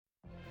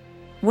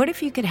What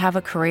if you could have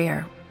a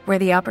career where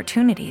the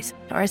opportunities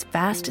are as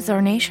vast as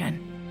our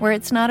nation, where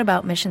it's not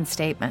about mission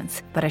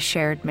statements, but a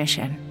shared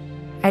mission?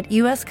 At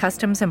U.S.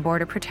 Customs and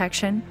Border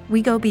Protection,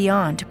 we go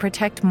beyond to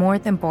protect more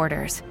than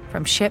borders.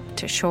 From ship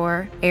to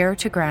shore, air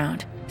to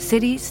ground,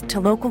 cities to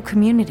local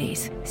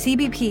communities,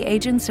 CBP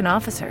agents and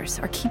officers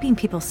are keeping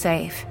people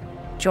safe.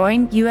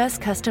 Join U.S.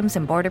 Customs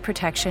and Border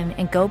Protection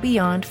and go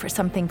beyond for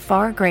something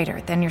far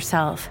greater than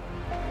yourself.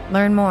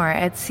 Learn more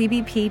at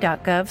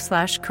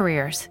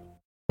cbp.gov/careers.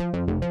 Hey,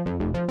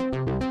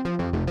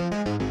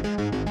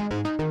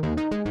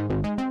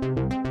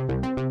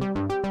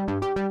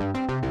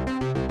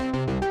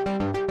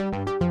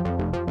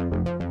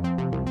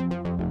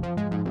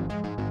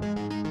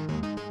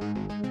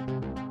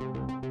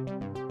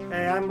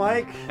 I'm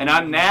Mike. And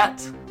I'm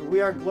Nat.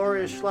 We are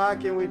Glorious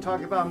Schlock, and we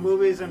talk about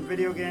movies and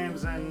video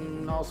games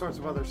and all sorts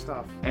of other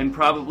stuff. And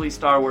probably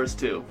Star Wars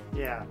too.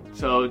 Yeah.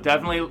 So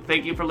definitely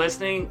thank you for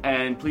listening,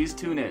 and please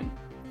tune in.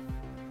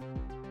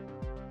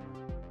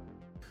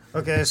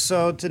 Okay,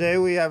 so today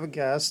we have a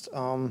guest.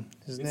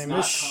 His name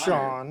is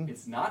Sean.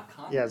 It's not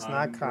Connor. Yeah, it's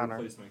not Connor.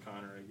 Replacement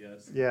Connor, I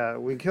guess. Yeah,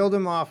 we killed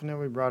him off and then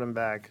we brought him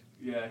back.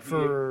 Yeah.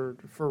 For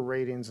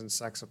ratings and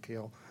sex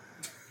appeal.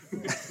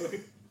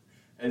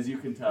 As you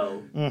can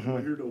tell. Am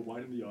I here to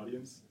widen the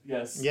audience?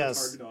 Yes.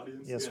 Yes. Target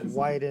audience? Yes,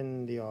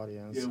 widen the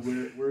audience. Yeah,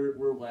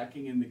 we're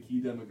lacking in the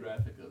key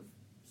demographic of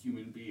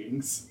human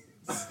beings.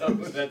 So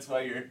that's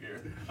why you're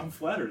here. I'm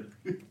flattered.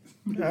 All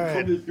right.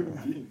 Call me a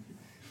human being.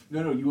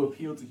 No, you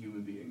appeal to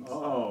human beings.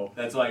 Oh.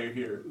 That's why you're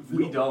here.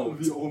 We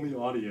don't. The only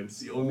audience.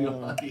 The only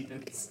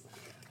audience.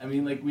 I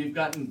mean, like, we've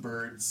gotten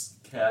birds,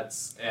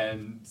 cats,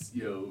 and,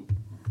 the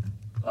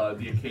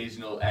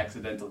occasional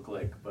accidental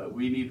click, but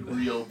we need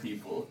real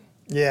people.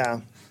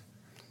 Yeah.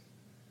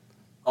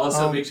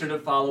 Also, make sure to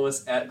follow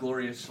us at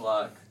Glorious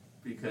Schlock,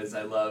 because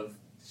I love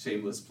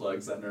shameless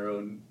plugs on our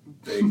own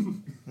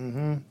thing.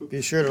 Mm-hmm.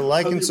 Be sure to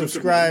like and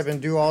subscribe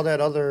and do all that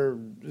other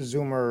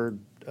Zoomer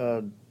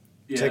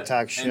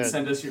TikTok shit. And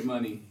send us your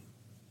money.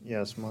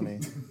 Yes, money.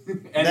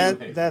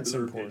 Anyway, that's is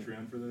there important. a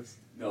Patreon for this?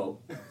 No.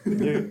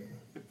 Dude.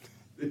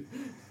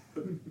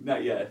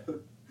 Not yet. All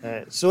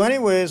right. So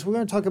anyways, we're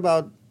going to talk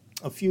about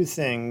a few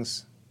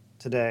things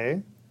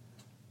today.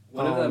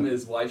 One of them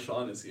is why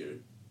Sean is here,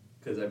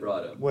 because I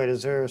brought him. Wait,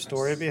 is there a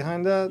story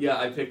behind that? Yeah,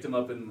 I picked him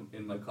up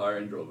in my car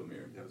and drove him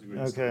here. That was a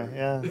great Okay, story.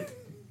 yeah.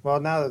 Well,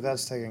 now that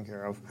that's taken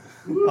care of.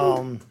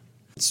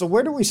 So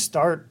where do we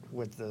start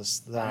with this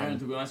then?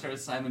 Do we want to start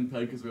with Simon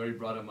Pegg, because we already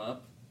brought him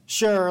up?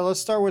 Sure, let's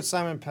start with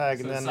Simon Pegg.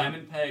 So and then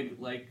Simon Pegg,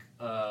 like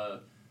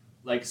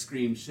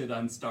Scream, shit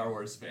on Star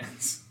Wars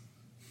fans.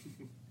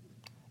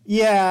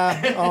 Yeah.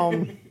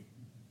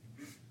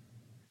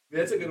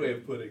 That's a good way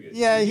of putting it.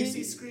 Yeah, Did you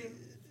see Scream?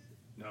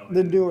 No,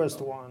 The newest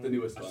one. The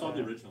newest I one. saw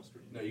the original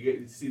Scream. No, you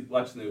get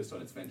watch the newest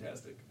one. It's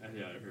fantastic. And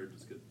yeah, I heard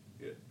it's good.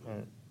 Yeah.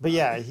 But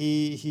yeah,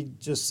 he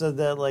just said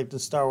that like the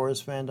Star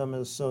Wars fandom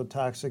is so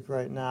toxic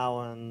right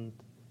now, and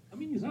I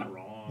mean, he's not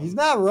wrong. he's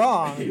not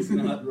wrong. He's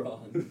not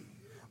wrong.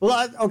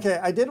 Well,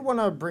 I did want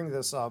to bring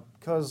this up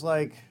because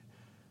like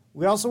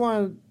we also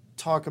want to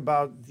talk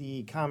about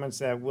the comments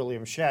that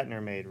William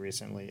Shatner made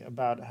recently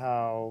about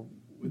how.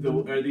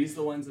 Are these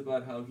the ones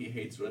about how he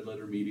hates red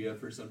letter media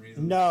for some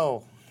reason?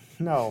 No.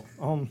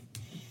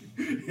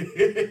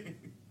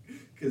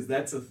 Because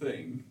that's a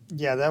thing.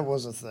 Yeah, that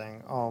was a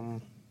thing.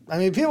 I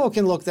mean, people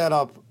can look that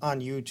up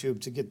on YouTube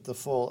to get the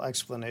full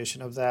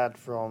explanation of that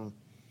from.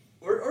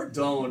 Or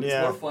don't.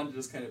 Yeah. It's more fun to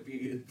just kind of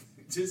be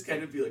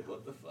like,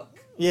 what the fuck?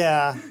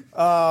 Yeah.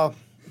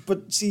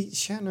 But see,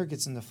 Shatner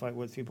gets in the fight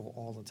with people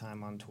all the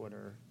time on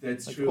Twitter.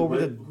 That's like, true. over But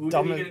the who did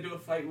dumbest- he get into a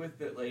fight with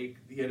that, like,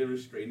 he had a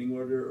restraining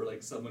order or,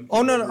 like, someone...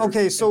 Oh, no. over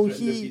Okay, and so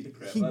threatened to he beat the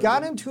crap he out of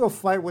got him? into a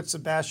fight with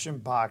Sebastian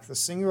Bach, the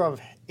singer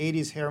of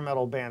 80s hair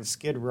metal band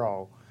Skid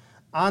Row,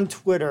 on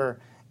Twitter.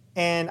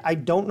 And I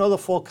don't know the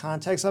full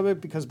context of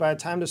it because by the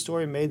time the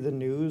story made the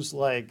news,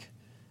 like,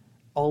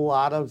 a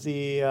lot of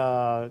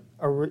the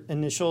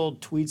initial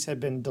tweets had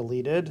been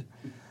deleted.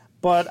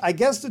 But I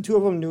guess the two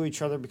of them knew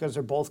each other because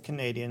they're both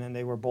Canadian and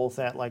they were both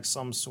at like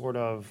some sort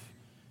of,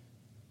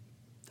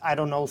 I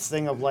don't know,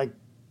 thing of like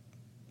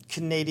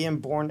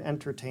Canadian-born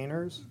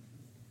entertainers.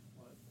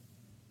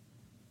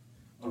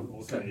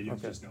 All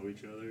Canadians just know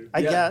each other. I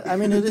Yeah. guess. I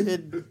mean,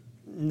 it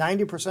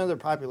 90% of their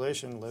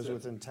population lives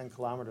within 10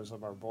 kilometers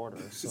of our border.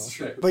 So. That's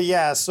right. But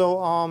yeah, so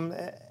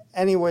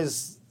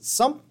anyways,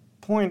 some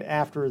point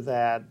after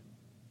that,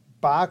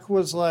 Bach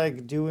was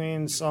like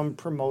doing some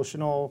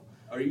promotional.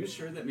 Are you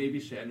sure that maybe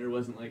Shatner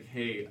wasn't like,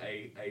 hey,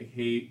 I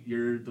hate,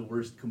 you're the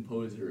worst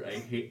composer. I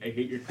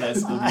hate your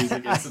classical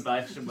music, and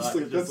Sebastian Bach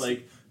was just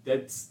like,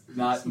 that's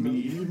not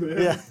me.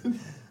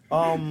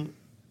 Yeah.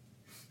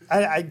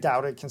 I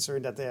doubt it,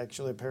 considering that they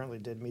actually apparently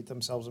did meet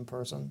themselves in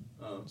person,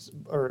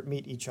 or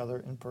meet each other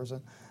in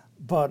person.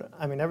 But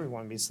I mean,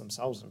 everyone meets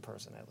themselves in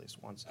person at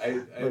least once.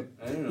 I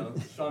don't know.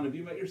 Sean, have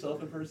you met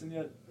yourself in person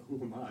yet?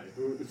 Who am I?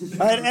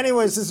 All right,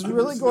 anyways, this is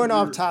really going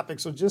off topic,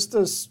 so just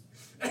to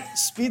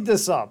speed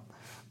this up.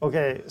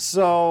 Okay,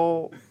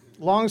 so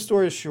long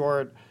story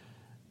short,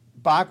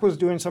 Bach was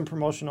doing some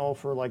promotional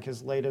for like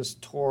his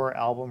latest tour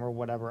album or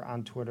whatever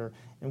on Twitter,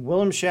 and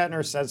William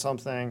Shatner said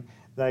something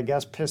that I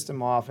guess pissed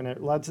him off, and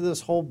it led to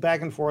this whole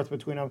back and forth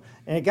between them.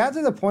 And it got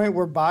to the point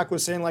where Bach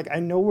was saying, like, I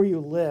know where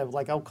you live,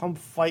 like, I'll come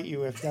fight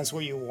you if that's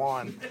what you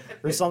want,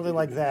 or something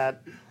like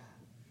that.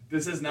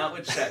 This is not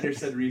what Shatner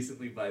said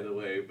recently, by the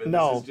way, but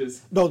No. this is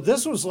just... No,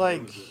 this was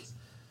like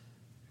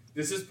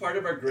This is part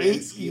of our grand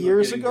 8 scheme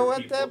years of getting ago more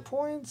at people. that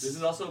point. This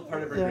is also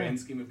part of our Yeah. grand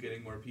scheme of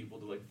getting more people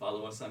to like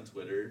follow us on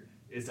Twitter.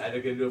 Is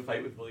either get into a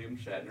fight with William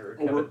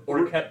Shatner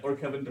or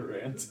Kevin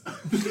Durant.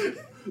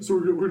 So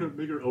we're gonna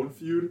make our own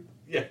feud?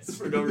 Yes,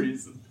 for no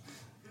reason.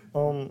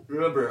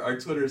 Remember, our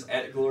Twitter is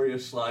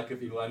 @GloriaSchlock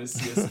if you want to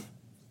see us,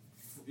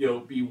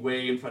 be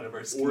way in front of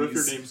our skis. Or if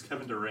your name's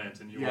Kevin Durant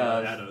and you want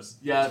to add us.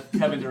 Yeah,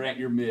 Kevin Durant,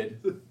 you're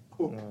mid.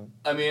 Oh.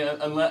 I mean,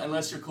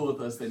 unless you're cool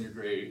with us, then you're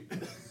great.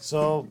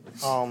 So,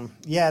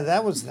 yeah,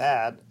 that was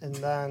that. And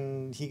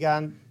then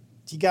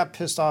he got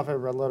pissed off at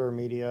Red Letter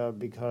Media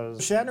because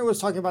Shatner was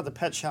talking about the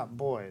Pet Shop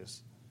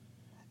Boys.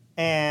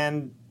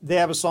 And they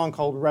have a song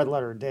called Red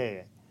Letter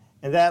Day.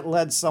 And that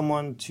led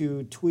someone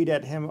to tweet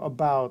at him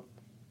about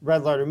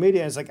Red Letter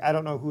Media. And it's like, I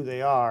don't know who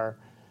they are.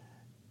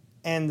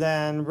 And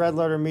then Red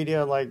Letter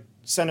Media, like,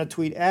 sent a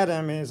tweet at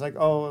him. And he's like,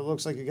 oh, it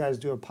looks like you guys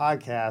do a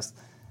podcast.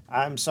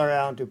 I'm sorry,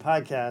 I don't do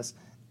podcasts.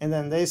 And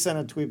then they sent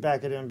a tweet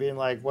back at him being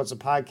like, what's a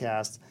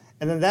podcast?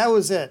 And then that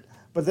was it.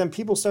 But then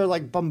people started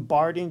like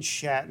bombarding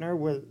Shatner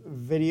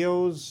with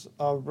videos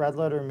of Red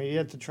Letter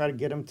Media to try to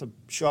get him to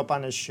show up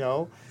on his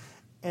show.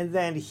 And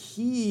then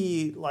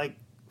he like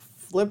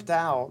flipped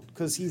out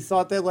because he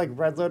thought that like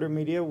Red Letter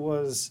Media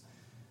was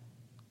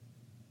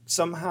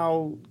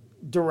somehow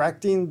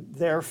directing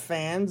their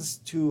fans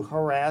to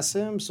harass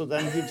him. So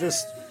then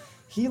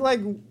he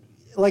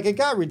like it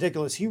got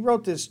ridiculous. He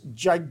wrote this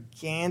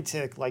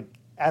gigantic like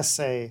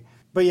essay.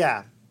 But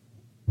yeah,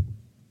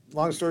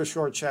 long story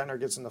short, Shatner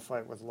gets in the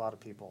fight with a lot of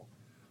people.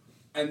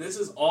 And this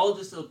is all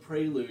just a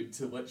prelude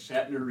to what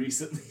Shatner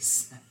recently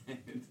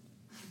said.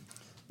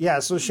 Yeah,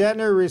 so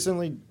Shatner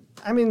recently,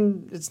 I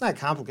mean, it's not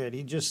complicated.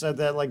 He just said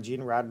that like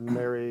Gene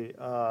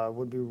Roddenberry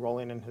would be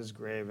rolling in his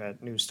grave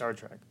at new Star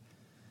Trek.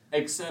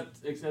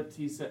 Except I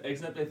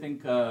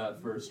think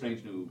for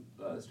Strange New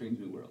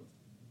World.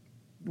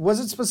 Was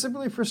it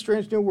specifically for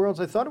Strange New Worlds?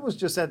 I thought it was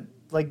just at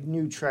like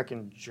New Trek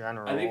in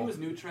general. I think it was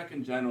New Trek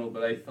in general,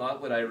 but I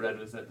thought what I read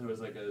was that there was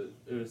but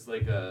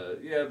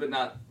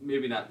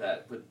maybe not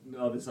that, but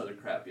all this other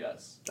crap,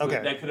 yes. Okay.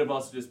 But that could have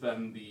also just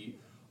been the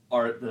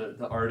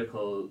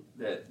article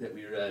that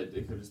we read.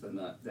 It could have just been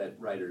that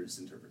writer's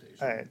interpretation.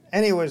 All right.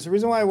 Anyways, the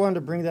reason why I wanted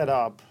to bring that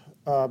up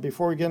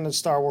before we get into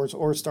Star Wars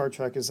or Star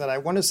Trek is that I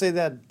want to say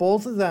that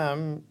both of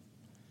them,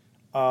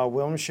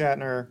 William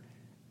Shatner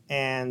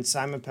and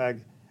Simon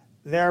Pegg,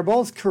 they're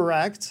both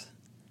correct,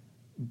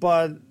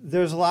 but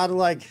there's a lot of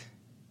like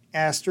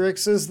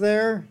asterisks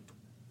there.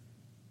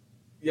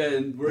 Yeah,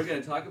 and we're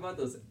going to talk about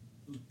those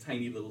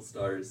tiny little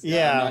stars.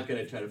 Yeah. I'm not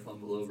going to try to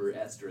fumble over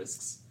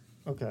asterisks.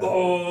 Okay.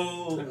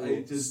 Oh,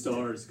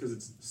 Stars, because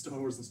it's Star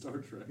Wars and Star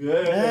Trek.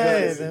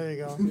 Hey, there you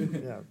go.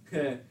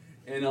 Yeah.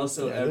 And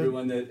also,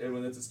 everyone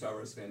that's a Star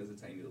Wars fan is a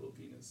tiny little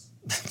penis.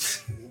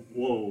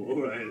 Whoa,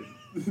 all right.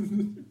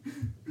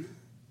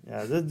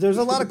 Yeah, there's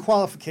a lot of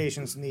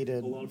qualifications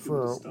needed A lot of people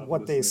for just stop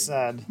what they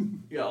listening. said.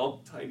 Yeah, all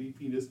tiny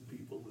penis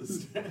people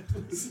listen.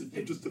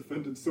 You just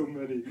offended so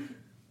many.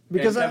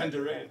 Because and Kevin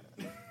Durant.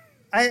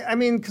 I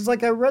mean, because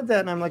like I read that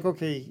and I'm like,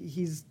 okay,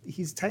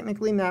 he's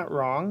technically not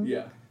wrong.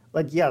 Yeah.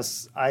 Like,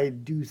 yes, I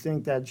do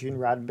think that Gene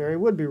Roddenberry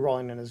would be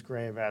rolling in his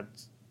grave at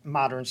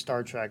modern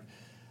Star Trek.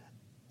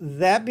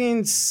 That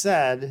being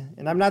said,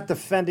 and I'm not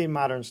defending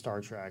modern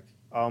Star Trek.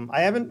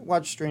 I haven't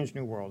watched Strange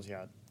New Worlds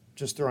yet.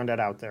 Just throwing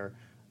that out there.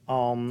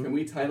 Can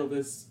we title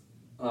this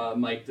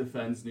Mike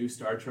Defends New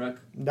Star Trek?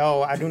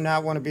 No, I do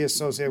not want to be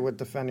associated with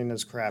defending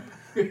this crap.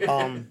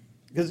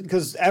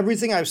 Because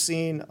everything I've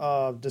seen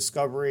of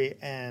Discovery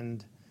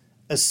and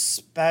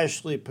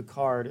especially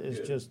Picard is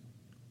just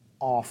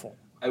awful.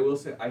 I will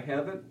say, I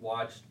haven't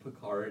watched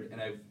Picard,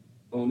 and I've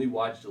only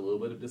watched a little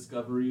bit of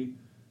Discovery.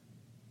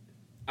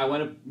 I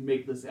want to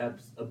make this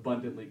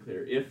abundantly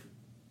clear. If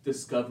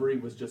Discovery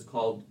was just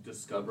called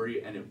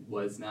Discovery and it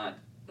was not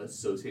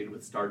associated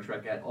with Star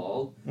Trek at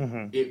all,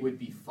 it would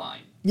be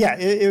fine. Yeah,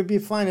 it would be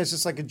fine. It's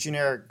just like a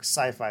generic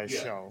sci-fi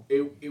show.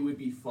 It would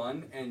be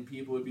fun, and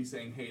people would be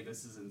saying, hey,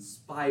 this is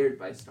inspired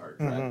by Star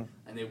Trek,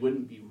 and they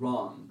wouldn't be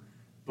wrong.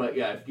 But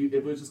yeah, if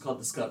it was just called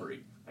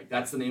Discovery, like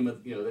that's the name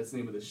of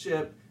the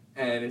ship,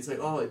 and it's like,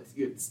 oh,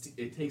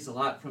 it takes a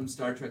lot from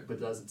Star Trek but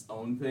does its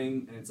own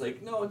thing, and it's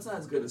like, no, it's not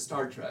as good as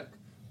Star Trek,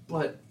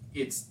 but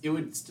it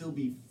would still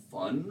be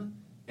fun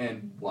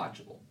and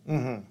watchable.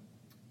 Mm-hmm.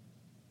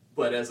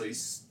 But as a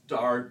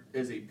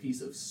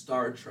piece of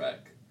Star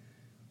Trek,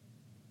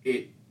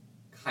 it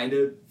kind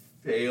of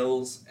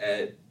fails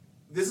at.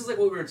 This is like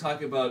what we were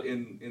talking about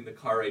in the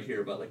car right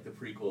here about like the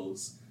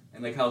prequels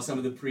and like how some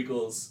of the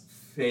prequels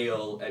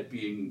fail at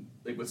being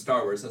like with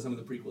Star Wars. How some of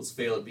the prequels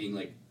fail at being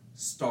like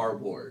Star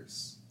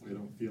Wars. They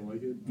don't feel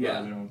like it.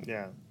 Yeah. They don't.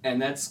 Yeah.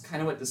 And that's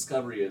kind of what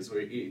Discovery is,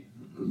 where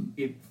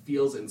it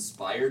feels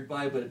inspired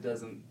by, but it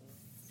doesn't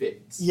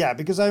fit. Yeah,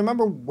 because I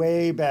remember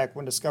way back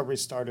when Discovery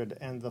started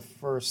and the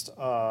first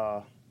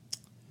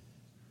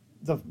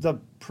the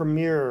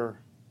premiere,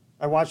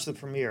 I watched the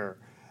premiere,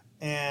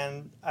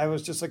 and I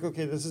was just like,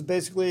 okay, this is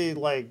basically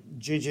like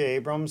J.J.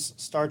 Abrams'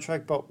 Star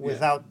Trek, but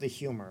without the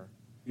humor.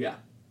 Yeah.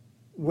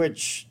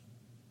 Which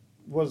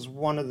was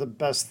one of the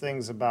best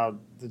things about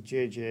the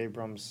J.J.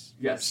 Abrams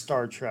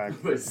Star Trek.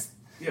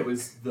 It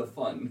was the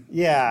fun.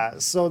 Yeah,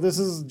 so this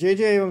is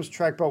J.J. Abrams'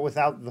 Trek, but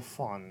without the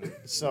fun.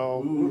 So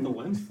What were the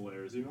lens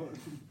flares, you know?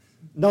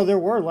 no, there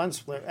were lens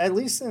flares, at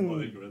least in. Oh,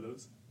 they got rid of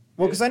those?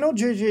 Well, because I know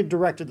J.J.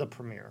 directed the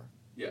premiere.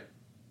 Yeah.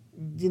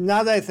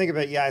 Now that I think of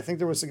it, yeah, I think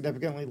there was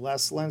significantly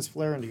less lens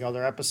flare in the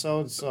other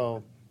episodes,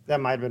 so that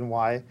might have been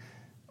why.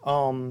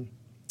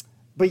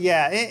 But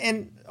yeah,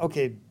 and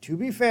okay, to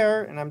be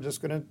fair, and I'm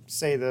just going to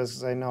say this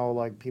because I know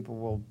like people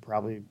will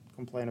probably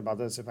complain about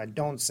this if I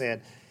don't say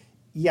it.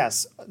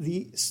 Yes,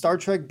 the Star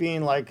Trek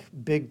being like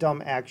big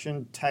dumb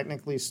action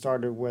technically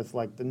started with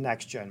like the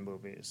next gen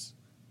movies.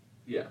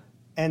 Yeah.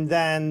 And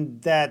then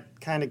that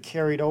kind of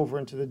carried over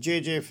into the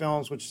JJ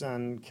films, which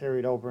then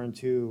carried over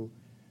into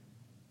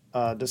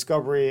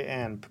Discovery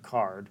and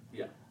Picard.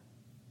 Yeah.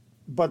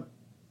 But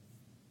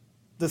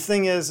the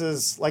thing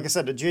is like I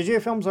said, the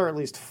JJ films are at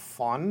least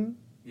fun.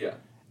 Yeah.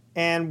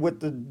 And with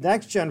the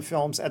next gen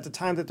films, at the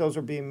time that those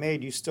were being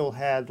made, you still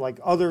had like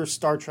other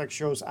Star Trek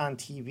shows on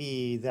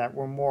TV that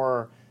were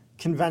more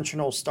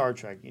conventional Star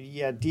Trek.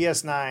 You had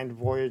DS9,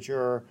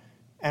 Voyager,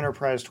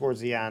 Enterprise towards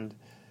the end.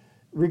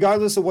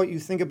 Regardless of what you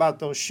think about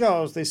those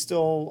shows, they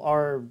still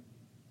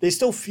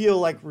feel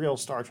like real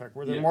Star Trek,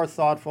 where they're more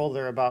thoughtful.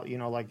 They're about,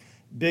 like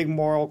big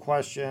moral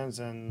questions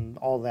and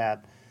all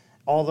that.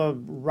 All the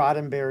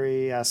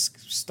Roddenberry-esque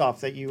stuff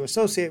that you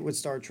associate with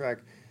Star Trek.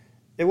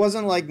 It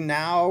wasn't like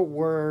now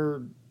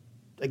where,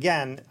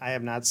 again, I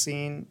have not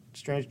seen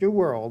Strange New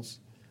Worlds,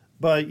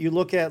 but you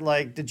look at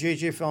like the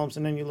JJ films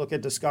and then you look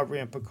at Discovery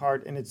and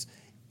Picard, and it's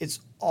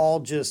all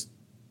just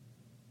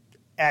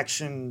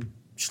action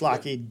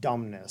schlocky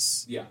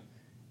dumbness. Yeah.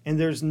 And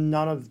there's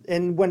none of,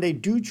 and when they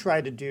do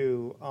try to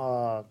do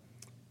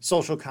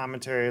social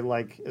commentary,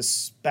 like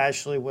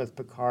especially with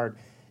Picard,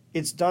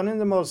 it's done in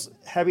the most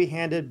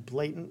heavy-handed,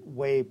 blatant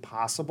way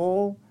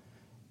possible,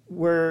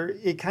 where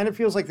it kind of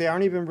feels like they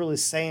aren't even really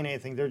saying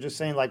anything. They're just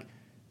saying, like,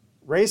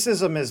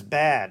 racism is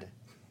bad.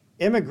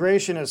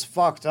 Immigration is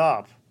fucked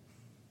up.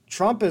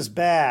 Trump is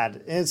bad.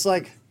 And it's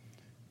like,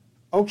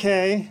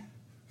 okay,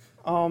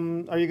 are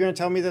you going to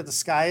tell me that the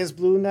sky is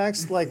blue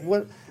next? Like,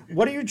 what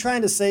are you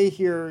trying to say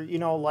here,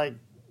 like,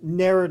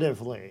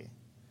 narratively?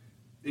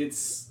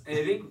 It's, and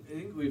I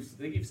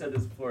think you've said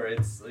this before,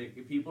 it's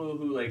like people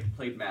who, like,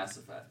 played Mass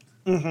Effect.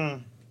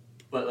 Mm-hmm.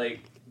 But,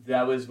 like,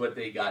 that was what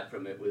they got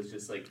from it, was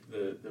just like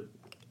the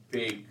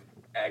big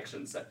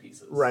action set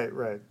pieces. Right.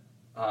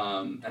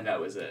 And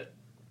that was it.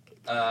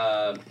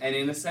 And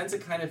in a sense,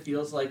 it kind of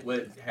feels like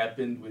what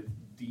happened with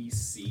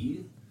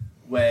DC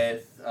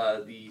with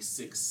the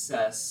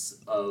success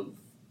of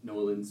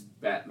Nolan's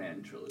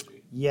Batman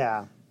trilogy.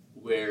 Yeah.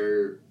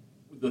 Where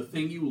the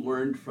thing you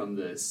learned from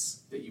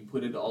this that you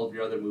put into all of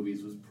your other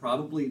movies was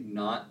probably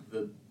not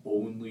the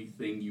only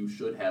thing you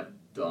should have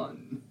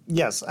done.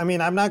 Yes. I mean,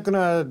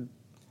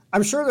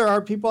 I'm sure there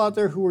are people out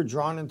there who were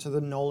drawn into the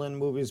Nolan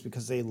movies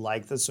because they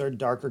like the sort of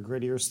darker,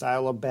 grittier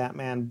style of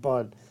Batman.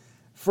 But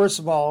first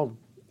of all,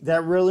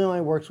 that really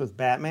only works with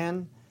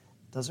Batman.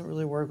 It doesn't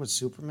really work with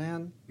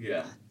Superman.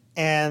 Yeah.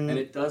 And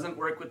it doesn't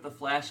work with the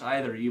Flash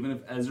either, even if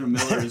Ezra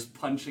Miller is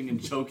punching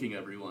and choking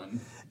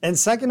everyone. And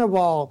second of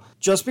all,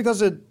 just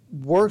because it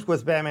worked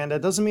with Batman,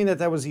 that doesn't mean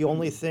that was the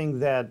only thing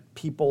that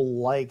people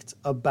liked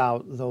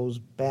about those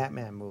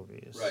Batman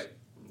movies. Right.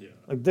 Yeah.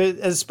 Like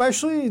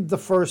especially the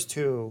first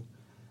two.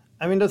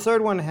 I mean, the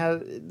third one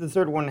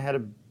had a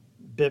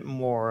bit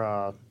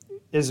more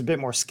is a bit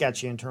more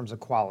sketchy in terms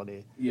of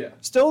quality. Yeah.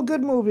 Still a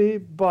good movie,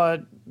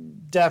 but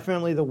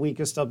definitely the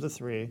weakest of the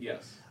three.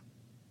 Yes.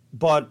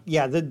 But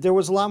yeah, there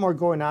was a lot more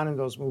going on in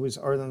those movies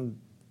other than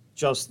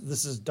just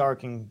this is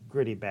dark and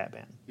gritty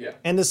Batman. Yeah.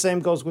 And the same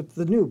goes with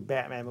the new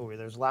Batman movie.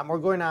 There's a lot more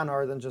going on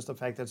other than just the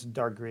fact that it's a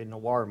dark, gritty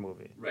noir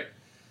movie. Right.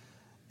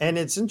 And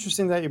it's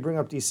interesting that you bring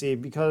up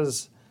DC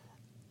because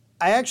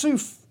I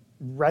actually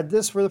read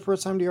this for the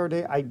first time the other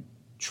day. I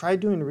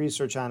tried doing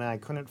research on it. I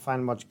couldn't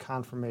find much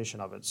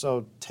confirmation of it.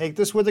 So take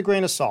this with a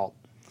grain of salt.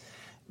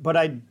 But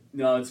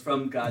No, it's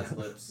from God's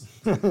lips.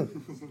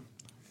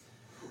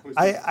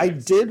 I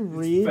did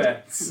read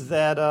facts.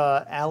 that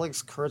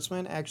Alex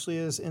Kurtzman actually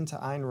is into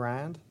Ayn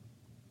Rand.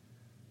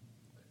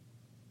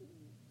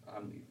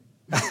 I'm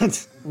leaving.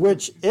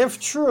 Which, if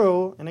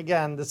true, and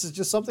again, this is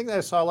just something that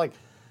I saw like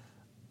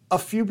a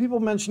few people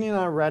mentioning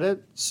on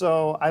Reddit,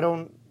 so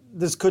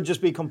this could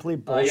just be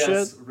complete bullshit.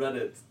 Yes,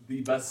 Reddit,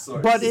 the best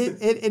source. But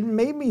it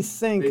made me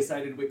think. They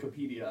cited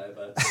Wikipedia, I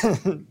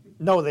bet.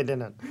 No, they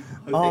didn't.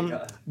 Oh, thank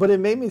God. But it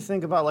made me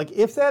think about, like,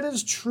 if that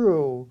is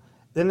true,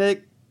 then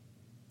it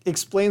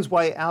explains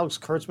why Alex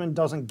Kurtzman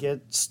doesn't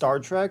get Star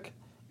Trek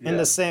In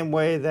the same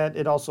way that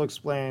it also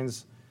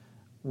explains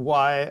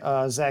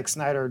why Zack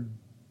Snyder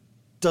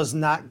does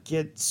not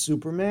get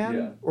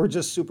Superman or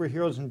just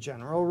superheroes in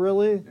general,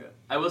 really. Yeah.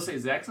 I will say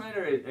Zack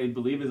Snyder, I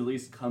believe, has at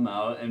least come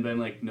out and been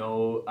like,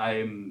 no,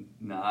 I'm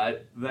not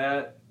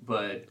that,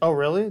 but... Oh,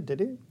 really? Did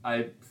he?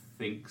 I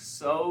think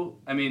so.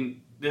 I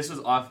mean, this was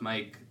off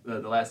mic the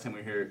last time we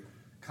were here.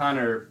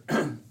 Connor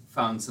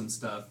found some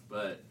stuff,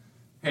 but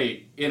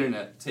hey,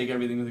 internet, take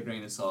everything with a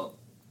grain of salt.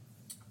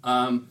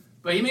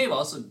 But he may have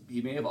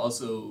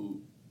also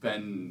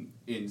been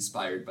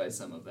inspired by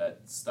some of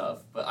that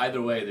stuff. But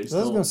either way, there's I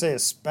was going to say,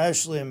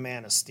 especially in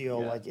Man of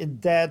Steel,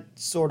 that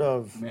sort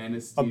of Man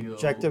of Steel.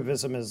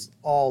 Objectivism is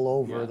all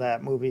over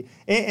that movie,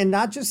 and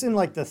not just in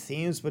like the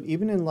themes, but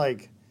even in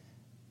like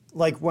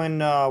when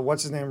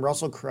what's his name,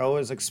 Russell Crowe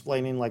is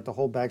explaining like the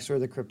whole backstory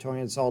of the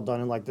Kryptonians. It's all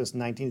done in like this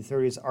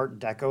 1930s Art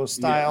Deco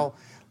style,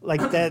 like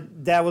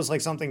that was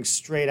like something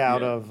straight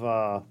out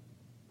of.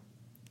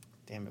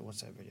 Damn it!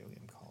 What's that video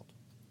game called?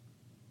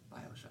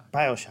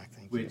 Bioshock,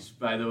 thank you. Which,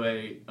 by the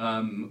way,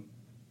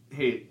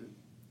 hey,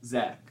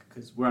 Zach,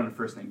 because we're on a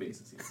first name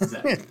basis here.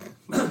 Zach.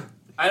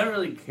 I don't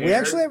really care. We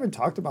actually haven't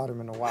talked about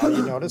him in a while.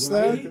 You notice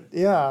that?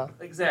 Yeah.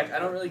 Like, Zach, I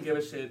don't really give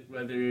a shit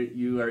whether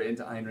you are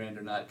into Ayn Rand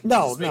or not.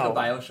 Just make a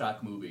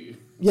Bioshock movie.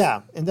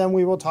 Yeah, and then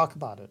we will talk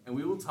about it. And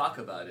we will talk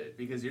about it,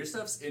 because your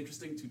stuff's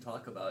interesting to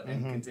talk about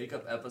and can take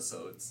up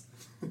episodes.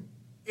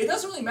 It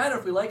doesn't really matter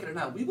if we like it or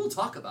not. We will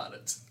talk about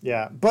it.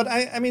 Yeah, but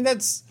I mean,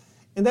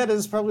 that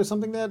is probably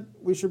something that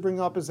we should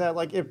bring up, is that,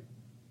 like, if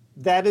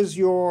that is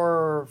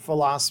your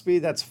philosophy,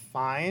 that's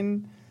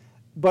fine.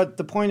 But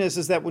the point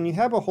is that when you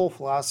have a whole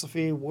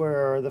philosophy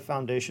where the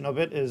foundation of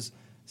it is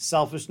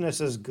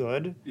selfishness is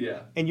good,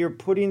 and you're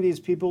putting these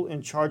people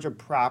in charge of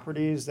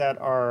properties that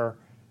are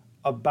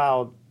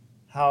about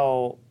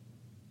how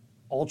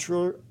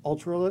altruism.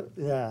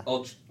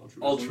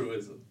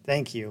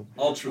 Thank you.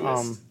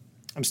 Altruist.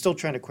 I'm still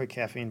trying to quit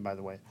caffeine, by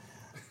the way.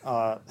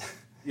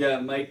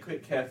 Yeah, Mike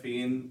quit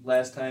caffeine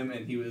last time,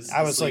 and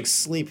I was like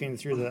sleeping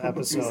through the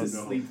episode. He was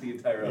asleep the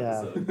entire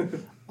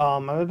episode.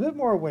 I'm a bit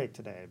more awake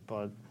today,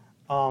 but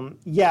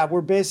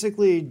we're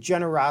basically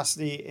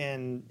generosity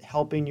in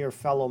helping your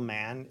fellow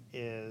man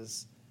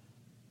is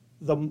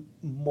the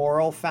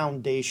moral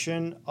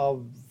foundation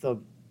of the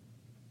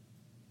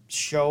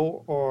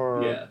show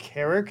or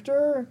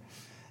character.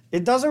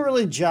 It doesn't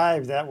really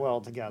jive that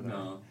well together.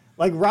 No.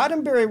 Like,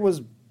 Roddenberry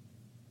was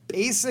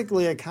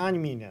basically a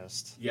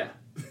communist. Yeah.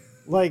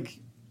 Like,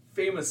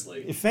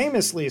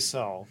 famously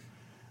so.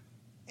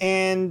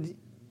 And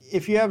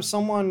if you have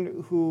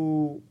someone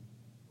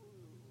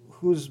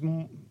whose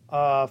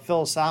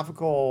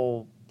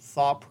philosophical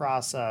thought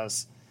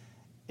process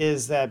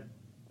is that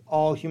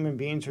all human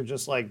beings are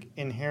just like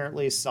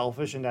inherently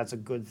selfish and that's a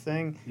good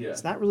thing,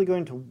 it's not really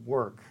going to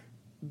work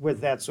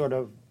with that sort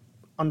of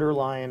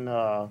underlying.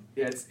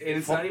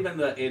 It's not even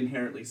the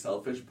inherently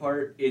selfish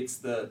part. It's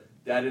that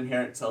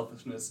inherent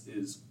selfishness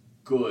is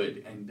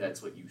good, and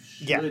that's what you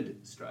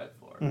should strive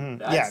for.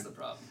 That's the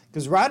problem.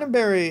 Because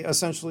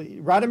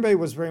Roddenberry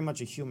was very much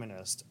a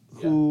humanist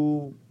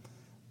who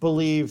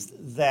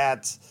believed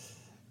that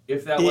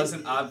if that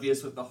wasn't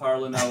obvious with the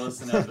Harlan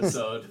Ellison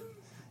episode,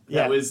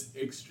 that was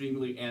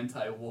extremely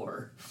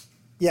anti-war.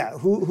 Yeah,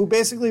 who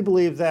basically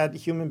believed that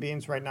human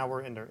beings right now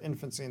we're in their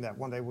infancy, and that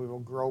one day we will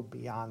grow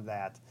beyond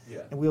that,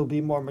 and we will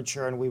be more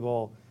mature, and we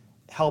will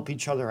help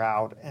each other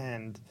out,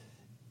 and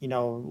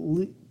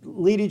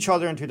lead each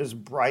other into this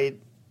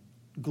bright,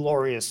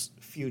 glorious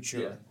future.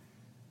 Yeah.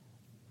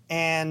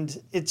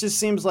 And it just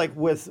seems like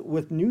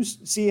with new...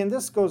 See, and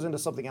this goes into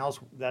something else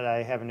that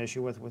I have an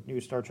issue with new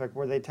Star Trek,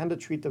 where they tend to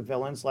treat the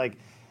villains like...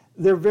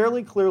 They're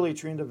very clearly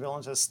treating the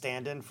villains as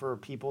stand-in for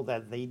people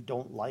that they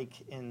don't like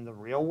in the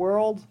real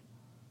world.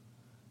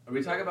 Are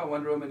we talking about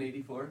Wonder Woman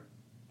 84?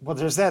 Well,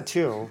 there's that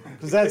too,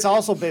 because that's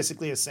also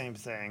basically the same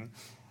thing.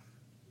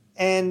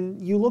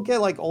 And you look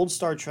at like old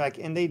Star Trek,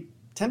 and they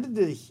tended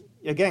to...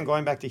 Again,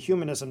 going back to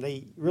humanism,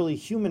 they really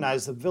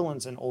humanized the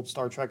villains in old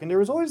Star Trek. And there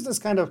was always this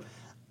kind of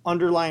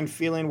underlying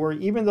feeling where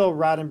even though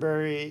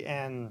Roddenberry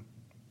and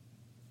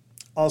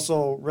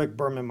also Rick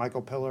Berman,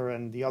 Michael Piller,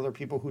 and the other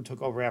people who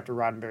took over after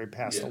Roddenberry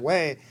passed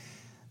away,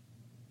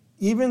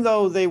 even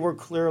though they were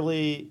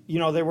clearly,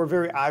 they were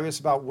very obvious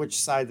about which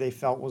side they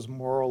felt was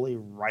morally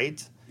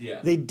right,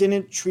 they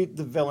didn't treat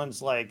the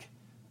villains like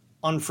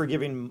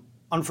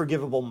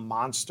unforgivable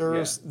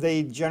monsters.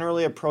 They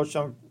generally approached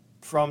them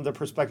from the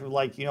perspective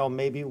like,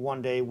 maybe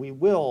one day we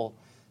will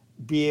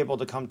be able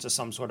to come to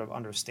some sort of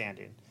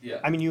understanding. Yeah.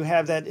 I mean, you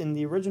have that in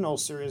the original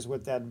series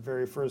with that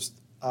very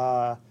first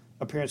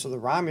appearance of the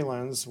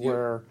Romulans,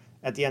 where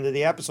at the end of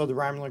the episode, the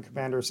Romulan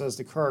commander says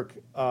to Kirk,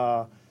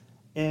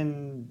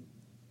 in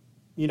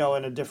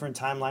a different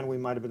timeline, we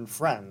might have been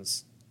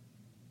friends.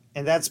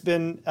 And that's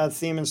been a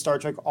theme in Star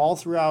Trek all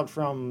throughout,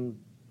 from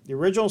the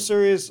original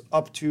series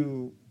up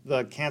to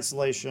the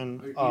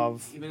cancellation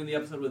of... Even in the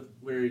episode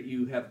where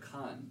you have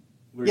Khan,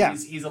 where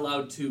he's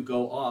allowed to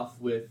go off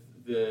with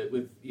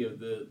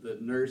the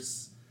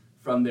nurse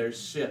from their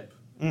ship.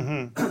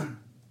 Mm-hmm.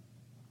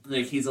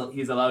 Like he's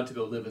allowed to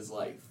go live his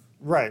life.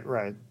 Right,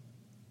 right.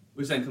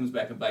 Which then comes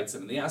back and bites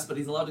him in the ass, but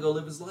he's allowed to go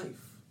live his life.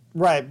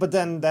 Right, but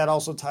then that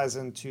also ties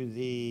into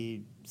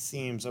the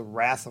themes of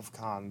Wrath of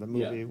Khan, the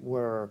movie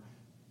where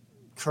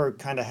Kirk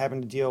kind of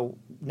having to deal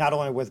not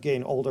only with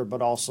getting older,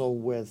 but also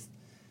with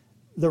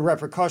the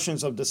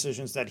repercussions of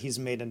decisions that he's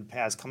made in the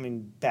past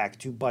coming back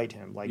to bite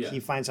him. Like he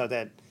finds out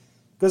that,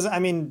 because I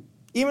mean,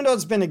 even though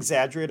it's been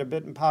exaggerated a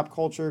bit in pop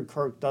culture,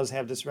 Kirk does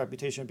have this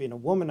reputation of being a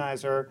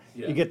womanizer.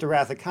 Yeah. You get the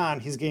Wrath of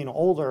Khan, he's getting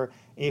older,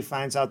 and he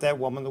finds out that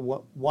one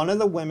of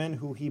the women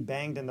who he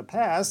banged in the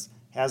past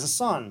has a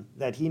son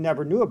that he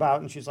never knew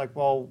about, and she's like,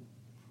 well,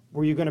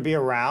 were you going to be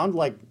around?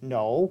 Like,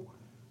 no.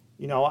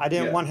 You know, I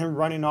didn't want him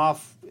running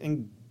off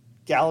and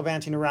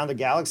gallivanting around the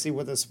galaxy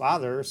with his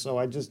father, so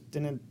I just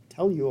didn't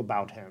tell you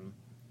about him.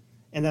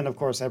 And then, of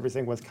course,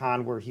 everything with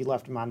Khan where he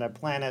left him on that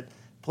planet.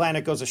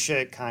 Planet goes to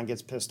shit, Khan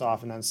gets pissed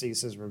off and then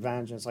seeks his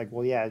revenge. And it's like,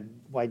 well, yeah,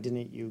 why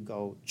didn't you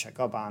go check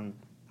up on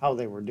how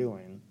they were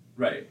doing?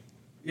 Right.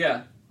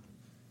 Yeah.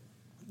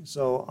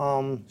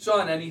 So,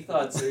 Sean, any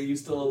thoughts? Are you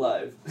still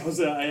alive?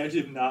 I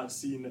actually have not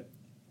seen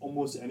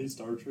almost any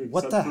Star Trek.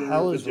 What except the for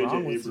hell is J.J.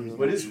 wrong with Abrams you?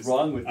 What is movies.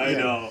 wrong with you? I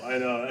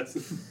know.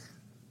 That's.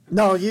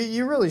 no,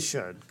 you really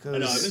should. I know.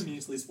 I've Because been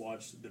meaninglessly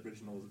watched the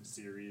original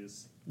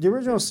series. the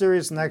original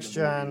series, Next The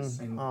Gen, movies.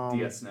 And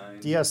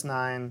DS9.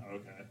 DS9. Okay.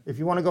 If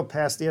you want to go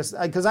past DS,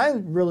 because I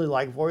really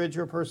like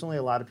Voyager personally,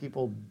 a lot of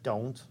people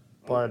don't,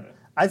 but Okay.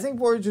 I think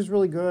Voyager is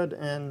really good,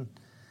 and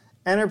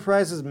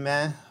Enterprise is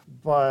meh,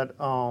 but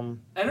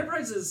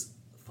Enterprise is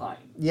fine.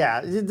 yeah,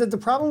 the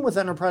problem with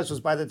Enterprise was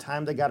by the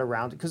time they got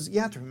around, because you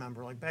have to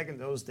remember, like back in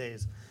those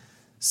days,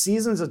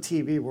 seasons of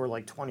TV were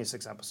like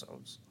 26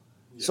 episodes.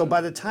 So Yeah.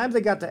 by the time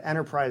they got to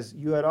Enterprise,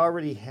 you had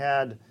already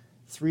had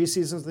 3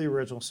 seasons of the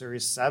original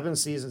series, 7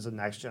 seasons of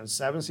Next Gen,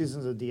 7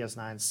 seasons of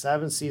DS9,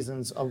 7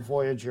 seasons of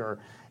Voyager.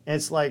 And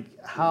it's like,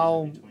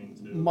 how between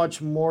two.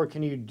 much more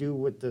can you do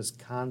with this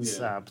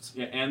concept?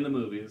 Yeah, and the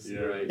movies. Yeah.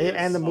 You're right. And-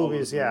 and the All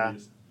movies, those yeah.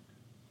 movies.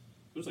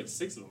 There's like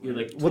 6 of them. You're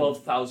right? like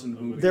 12,000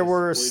 movies. There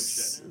were William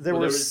s- Shatner? there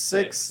Well, were there was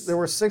 6. 6. There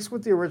were 6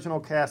 with the original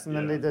cast, and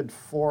then Yeah. they did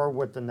 4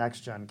 with the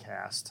Next Gen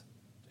cast.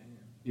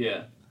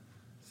 Yeah.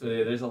 So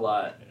yeah, there's a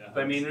lot. Yeah.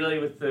 But I mean, really,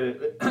 with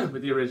the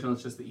with the original,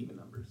 it's just the even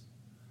numbers.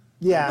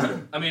 Yeah,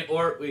 I mean,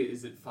 or wait,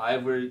 is it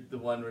 5 where the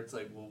one where it's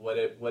like, well, what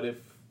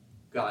if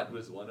God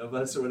was one of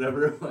us or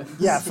whatever it was?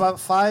 yeah.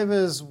 5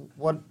 is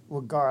what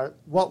would God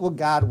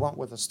want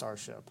with a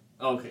starship?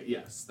 Okay.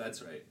 Yes,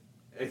 that's right.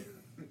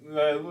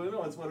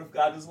 No, it's what if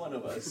God is one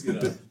of us? You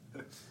know.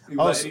 Oh,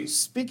 But any-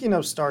 speaking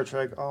of Star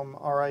Trek,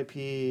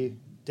 R.I.P.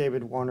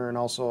 David Warner, and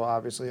also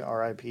obviously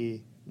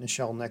R.I.P.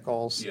 Nichelle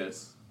Nichols.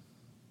 Yes.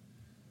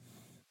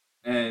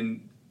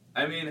 And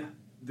I mean,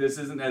 this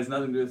has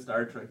nothing to do with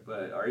Star Trek,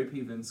 but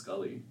R.I.P. Vin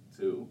Scully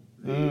too,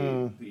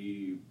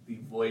 the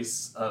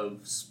voice of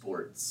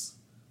sports,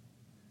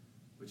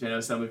 which I know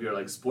some of you are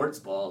like, sports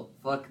ball,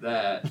 fuck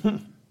that.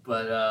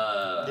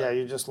 But Yeah,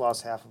 you just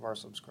lost half of our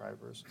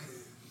subscribers.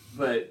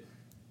 But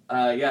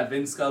yeah,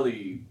 Vin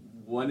Scully,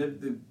 one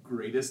of the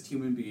greatest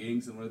human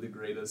beings and one of the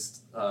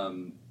greatest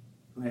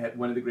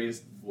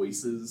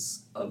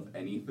voices of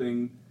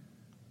anything.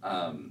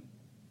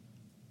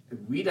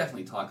 We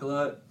definitely talk a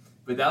lot,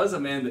 but that was a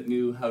man that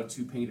knew how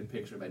to paint a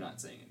picture by not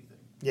saying anything.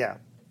 Yeah.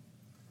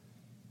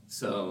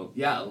 So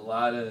yeah, a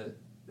lot of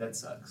that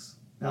sucks.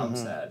 Now I'm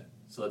sad.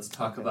 So let's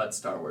talk about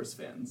Star Wars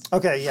fans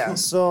Okay, yeah.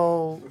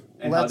 So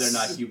and how let's.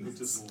 they're not humans.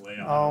 Just lay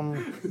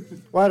on.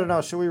 Well, I don't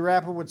know. Should we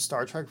wrap it with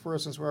Star Trek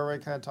first, since we're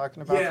already kind of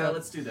talking about Yeah, that?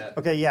 let's do that.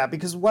 Okay, yeah,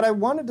 because what I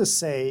wanted to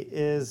say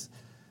is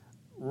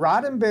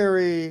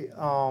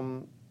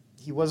Roddenberry,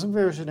 he was a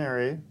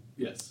visionary,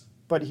 Yes.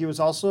 but he was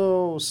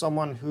also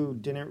someone who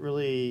didn't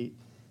really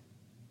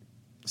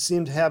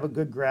seem to have a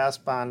good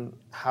grasp on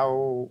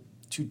how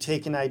to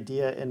take an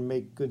idea and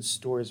make good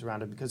stories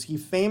around it, because he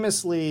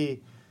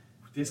famously...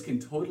 This can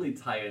totally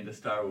tie into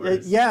Star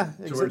Wars. yeah,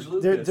 George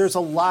Lucas. there's a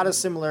lot of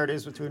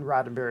similarities between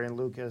Roddenberry and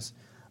Lucas.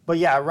 But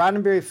yeah,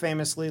 Roddenberry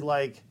famously,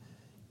 like,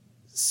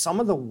 some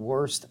of the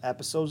worst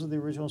episodes of the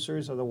original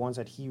series are the ones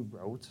that he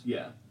wrote.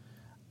 Yeah.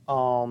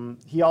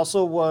 He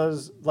also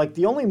was, like,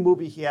 the only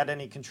movie he had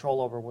any control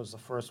over was the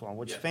first one,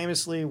 which Yeah.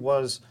 famously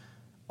was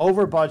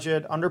over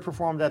budget,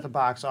 underperformed at the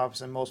box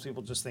office, and most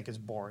people just think it's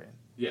boring.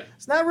 Yeah.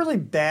 It's not really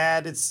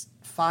bad. It's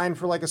fine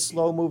for like a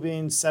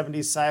slow-moving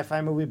 70s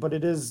sci-fi movie, but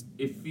it is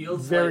It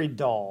feels very like,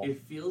 dull.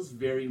 It feels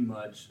very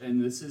much,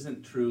 and this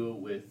isn't true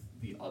with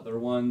the other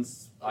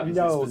ones,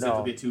 obviously No.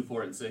 specifically 2,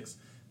 4, and 6,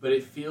 but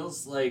it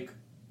feels like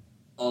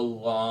a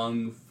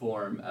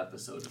long-form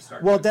episode of Star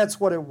Trek. Well, that's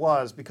what it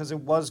was, because it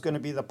was going to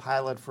be the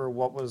pilot for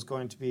what was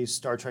going to be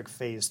Star Trek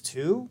Phase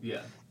 2.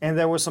 Yeah. And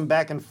there was some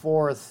back and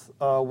forth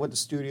with the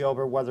studio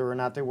over whether or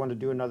not they wanted to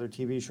do another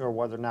TV show or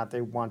whether or not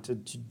they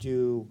wanted to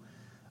do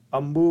a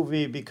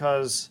movie,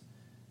 because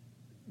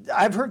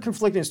I've heard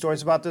conflicting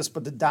stories about this,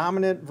 but the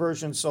dominant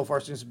version so far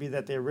seems to be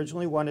that they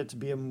originally wanted it to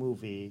be a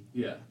movie.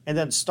 Yeah. And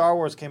then Star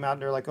Wars came out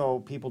and they're like, oh,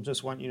 people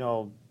just want,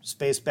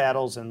 space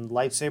battles and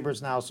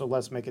lightsabers now, so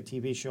let's make a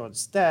TV show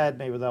instead.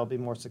 Maybe that'll be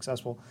more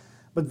successful.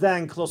 But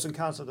then Close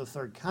Encounters of the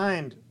Third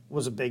Kind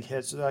was a big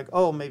hit. So they're like,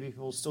 oh, maybe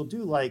people still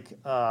do like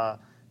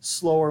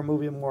slower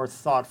movie, more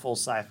thoughtful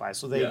sci-fi.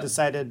 So they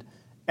decided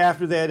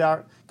after they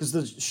had, because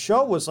the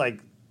show was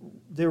like,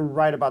 they were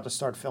right about to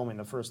start filming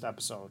the first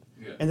episode.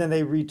 Yeah. And then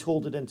they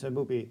retooled it into a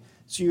movie.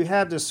 So you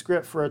had the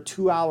script for a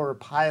 2-hour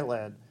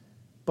pilot,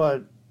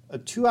 but a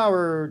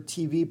 2-hour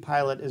TV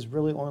pilot is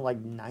really only like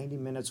 90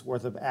 minutes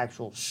worth of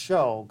actual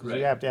show because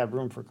you have to have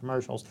room for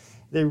commercials.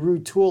 They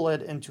retool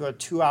it into a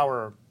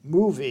 2-hour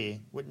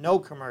movie with no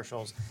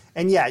commercials.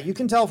 And yeah, you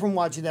can tell from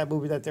watching that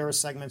movie that there were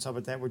segments of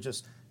it that were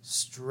just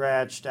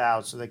stretched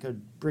out so they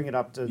could bring it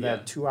up to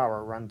that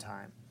 2-hour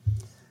runtime.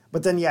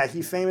 But then, yeah,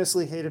 he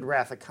famously hated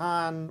Wrath of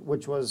Khan,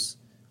 which was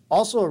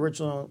also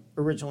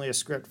originally a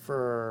script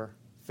for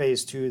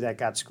Phase 2 that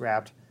got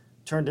scrapped,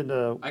 turned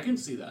into I can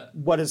see that.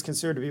 What is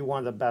considered to be one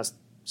of the best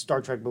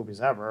Star Trek movies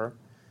ever.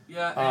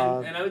 Yeah,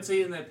 and I would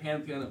say in that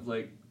pantheon of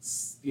like,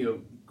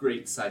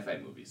 great sci-fi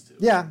movies too.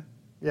 Yeah.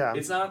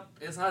 It's not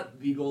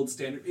the gold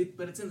standard,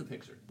 but it's in the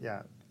picture.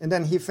 Yeah, and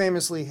then he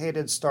famously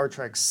hated Star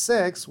Trek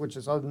VI, which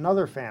is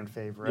another fan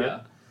favorite.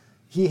 Yeah.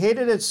 He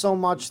hated it so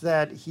much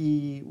that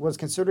he was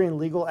considering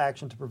legal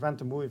action to prevent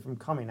the movie from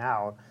coming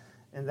out,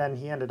 and then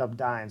he ended up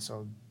dying.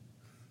 So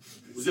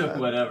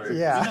whatever.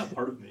 Yeah. Was he not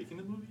part of making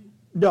the movie?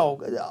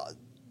 No,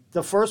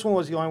 the first one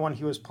was the only one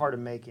he was part of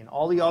making.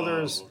 All the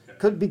others,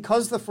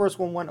 because the first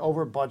one went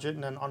over budget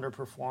and then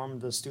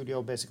underperformed, the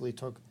studio basically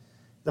took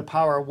the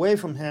power away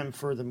from him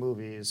for the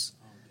movies.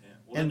 Oh, damn.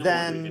 Well, and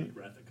then,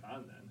 Wrath of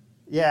Khan, then.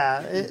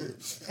 Yeah,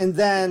 and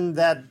then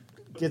that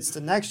gets to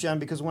Next Gen,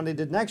 because when they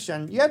did Next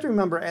Gen, you have to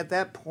remember at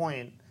that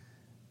point,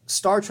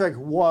 Star Trek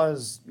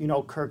was,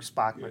 Kirk,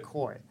 Spock,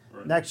 McCoy.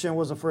 Right. Next Gen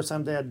was the first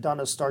time they had done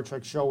a Star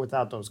Trek show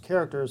without those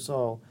characters,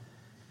 so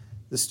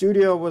the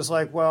studio was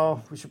like,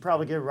 well, we should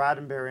probably get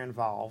Roddenberry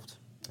involved.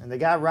 And they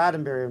got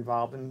Roddenberry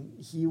involved, and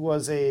he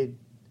was a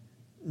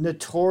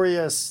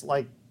notorious,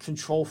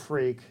 control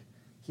freak.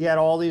 He had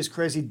all these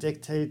crazy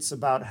dictates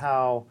about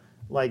how,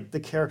 the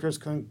characters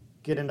couldn't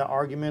get into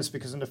arguments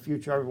because in the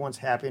future everyone's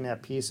happy and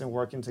at peace and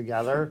working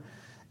together.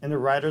 And the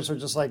writers are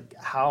just like,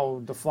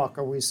 how the fuck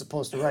are we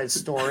supposed to write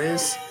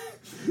stories?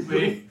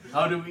 Wait,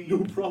 how do we... No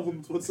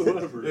problems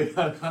whatsoever.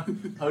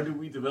 How do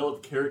we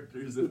develop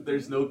characters if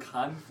there's no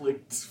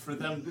conflict for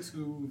them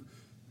to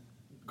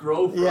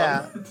grow from?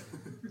 Yeah.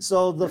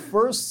 So the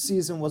first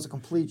season was a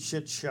complete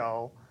shit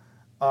show.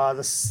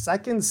 The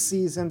second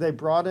season, they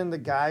brought in the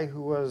guy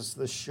who was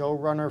the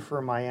showrunner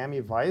for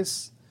Miami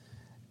Vice.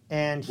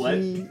 And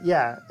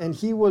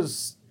he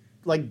was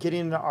getting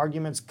into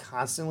arguments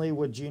constantly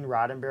with Gene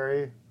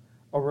Roddenberry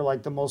over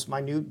the most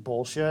minute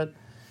bullshit.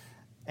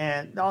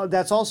 And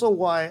that's also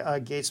why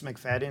Gates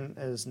McFadden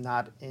is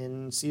not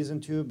in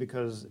season 2,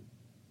 because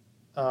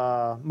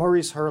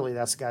Maurice Hurley,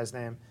 that's the guy's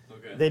name.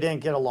 Okay. They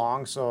didn't get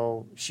along,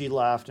 so she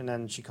left, and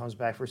then she comes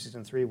back for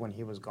season 3 when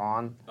he was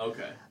gone.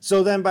 Okay.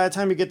 So then by the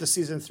time you get to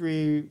season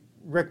 3,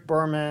 Rick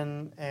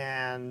Berman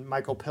and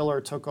Michael Piller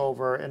took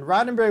over, and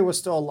Roddenberry was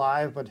still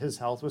alive, but his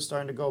health was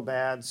starting to go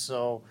bad,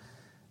 so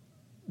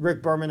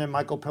Rick Berman and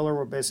Michael Piller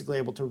were basically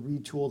able to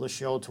retool the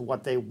show to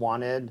what they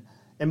wanted.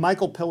 And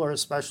Michael Piller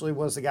especially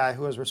was the guy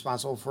who was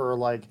responsible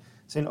for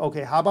saying,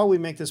 okay, how about we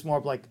make this more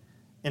of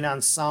an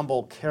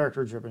ensemble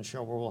character-driven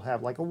show where we'll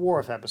have a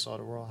Worf episode,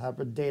 or we'll have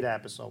a Data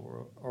episode,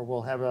 or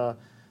we'll have a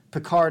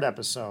Picard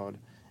episode.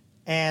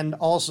 And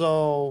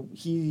also,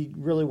 he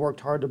really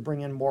worked hard to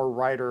bring in more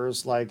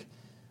writers like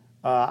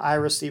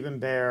Ira Stephen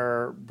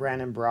Bear,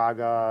 Brandon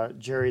Braga,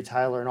 Jerry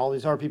Tyler, and all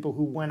these other people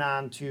who went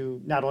on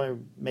to not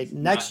only make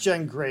Next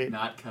Gen great.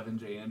 Not Kevin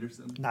J.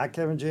 Anderson. Not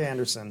Kevin J.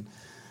 Anderson.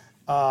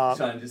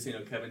 Sean, just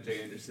Kevin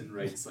J. Anderson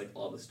writes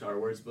all the Star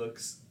Wars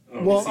books.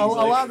 Well, a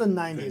lot of the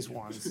 90s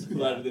ones. A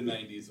lot of the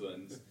 90s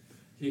ones.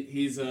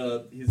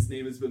 His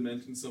name has been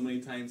mentioned so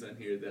many times on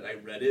here that I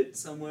read it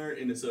somewhere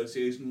in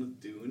association with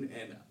Dune,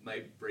 and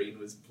my brain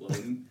was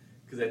blown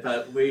because I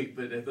thought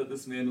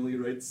this man only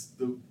writes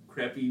the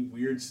crappy,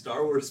 weird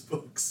Star Wars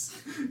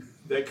books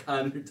that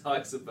Connor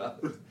talks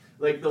about,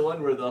 like the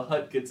one where the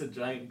Hutt gets a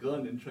giant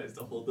gun and tries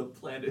to hold up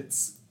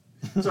planets.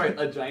 Sorry,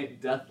 a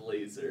giant death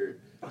laser,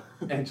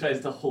 and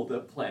tries to hold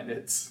up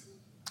planets.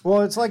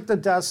 Well, it's like the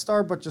Death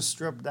Star, but just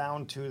stripped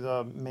down to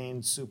the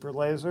main super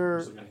laser.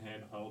 Just like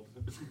a handheld.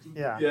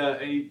 Yeah. Yeah,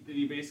 and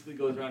he basically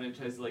goes around and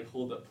tries to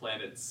hold up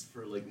planets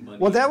for money.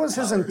 Well, that was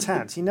his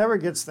intent. He never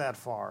gets that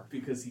far.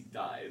 Because he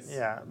dies.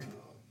 Yeah.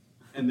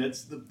 And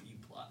that's the B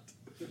plot.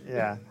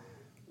 Yeah.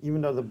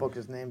 Even though the book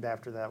is named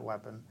after that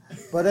weapon.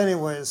 But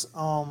anyways,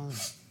 point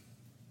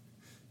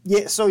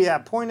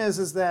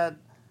is that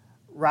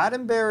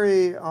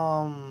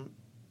Roddenberry,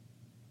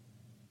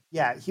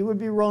 he would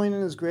be rolling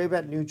in his grave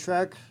at New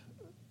Trek,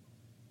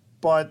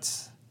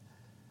 but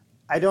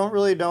I don't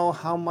really know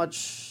how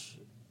much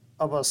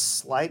of a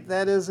slight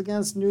that is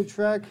against New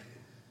Trek,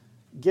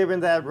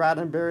 given that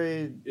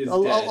Roddenberry, a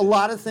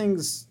lot of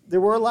things, there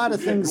were a lot of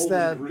things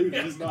that...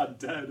 He's not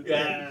dead.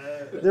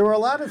 There were a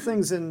lot of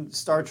things in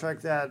Star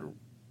Trek that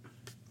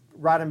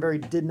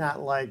Roddenberry did not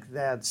like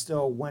that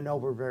still went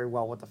over very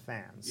well with the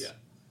fans. Yeah.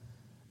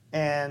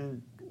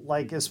 And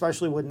like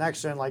especially with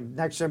Next Gen, like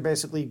Next Gen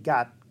basically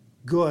got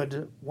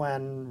good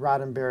when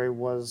Roddenberry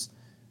was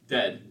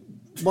Dead.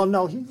 Well,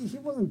 no, he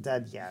wasn't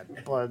dead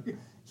yet, but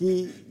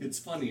It's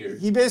funnier.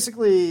 He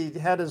basically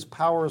had his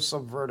powers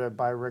subverted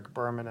by Rick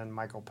Berman and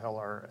Michael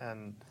Piller,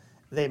 and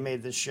they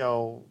made the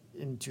show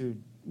into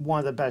one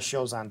of the best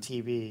shows on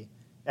TV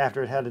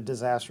after it had a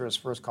disastrous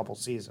first couple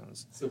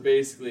seasons. So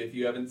basically, if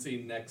you haven't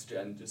seen Next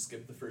Gen, just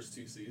skip the first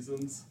 2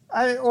 seasons.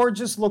 Or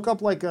just look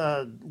up like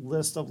a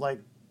list of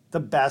like the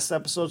best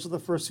episodes of the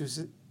first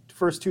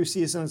two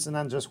seasons, and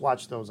then just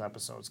watch those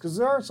episodes, because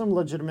there are some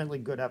legitimately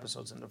good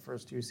episodes in the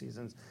first 2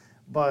 seasons,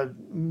 but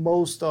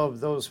most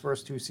of those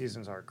first 2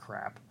 seasons are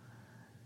crap.